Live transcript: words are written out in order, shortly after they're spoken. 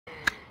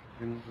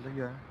Ganun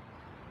talaga.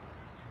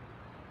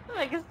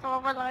 Ay, gusto ko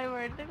pala kay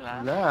Myrtle,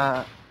 ah. Wala.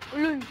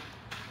 Uloy.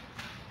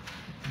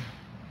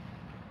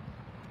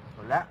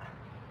 Wala.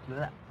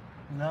 Wala.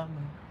 Wala.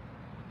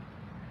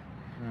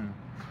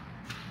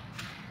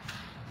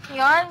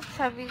 Yun,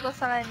 sabi ko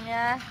sa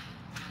kanya,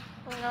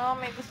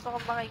 may gusto ko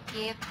ba kay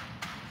Kit?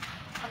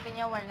 Sabi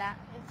niya wala.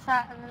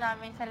 Sa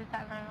namin,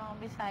 salita namin mga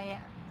Bisaya.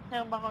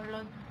 Sa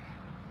Bacolod.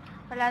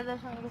 Wala daw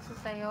siyang gusto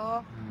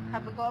sa'yo.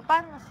 Sabi ko,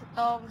 paano si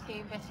Tom, si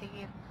Ibe, si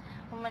Kit?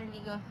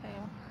 Manligaw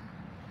sa'yo.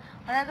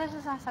 Wala daw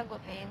siya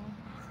sasagutin.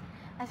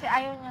 Kasi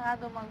ayaw niya nga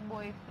daw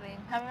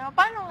mag-boyfriend. Sabi ko,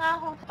 paano nga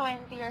kung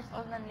 20 years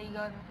old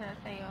nanligaw na sila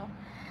sa'yo?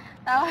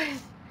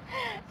 Tapos,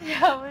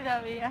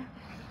 sabi niya,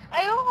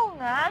 ayoko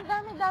nga,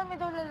 dami-dami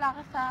daw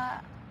lalaki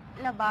sa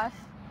labas.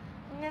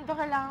 Hindi daw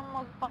kailangan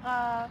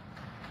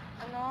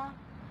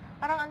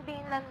parang ang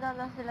tingin lang daw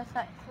sila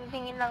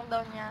tingin lang daw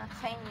niya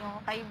sa inyo,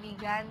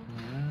 kaibigan.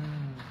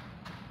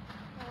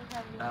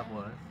 Sabi niya.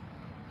 Tapos?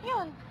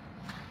 Yun.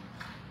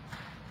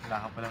 Wala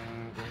ka palang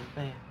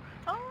kwenta eh.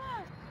 Oo nga.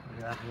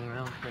 Wala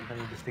akong kwenta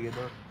ng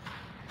investigador.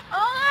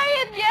 Oo nga,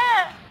 yun niya.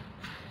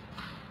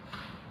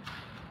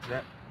 Wala,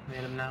 may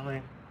alam na ako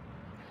eh.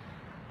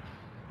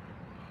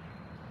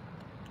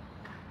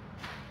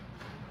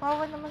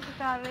 Wawa naman si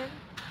Karen.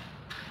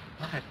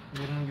 Bakit?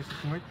 Hindi naman gusto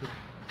si Myrtle.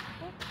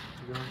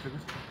 Hindi naman siya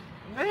gusto.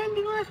 Ay,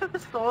 hindi ko na siya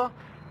gusto.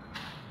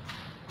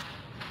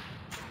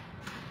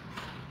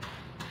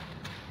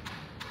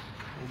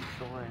 Ay,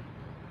 gusto ko eh.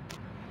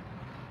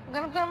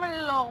 Ganun ka naman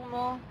niloloko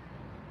mo.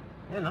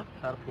 Yan no,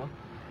 sharp ko.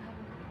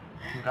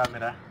 Yung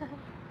camera.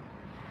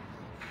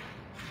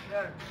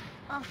 Sir,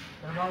 Ah,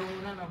 trabaho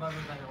muna na bago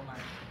tayo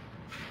kumain.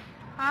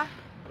 ha?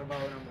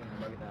 Trabaho na muna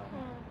bago tayo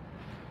kumain.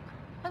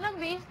 Ba't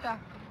nagbihis ka?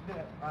 Hindi,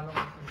 alam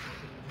ko.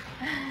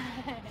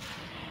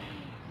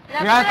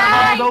 Nga,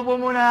 trabaho daw po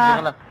muna!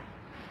 Teka lang.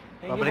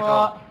 Thank you Babalik po.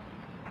 ako.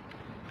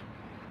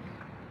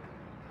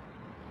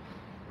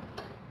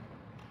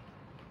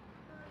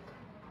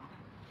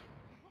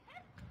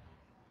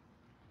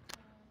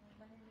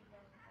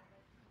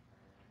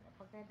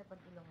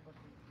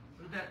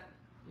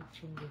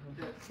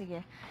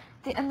 Sige.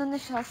 Ano na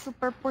siya,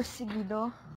 super porsigido.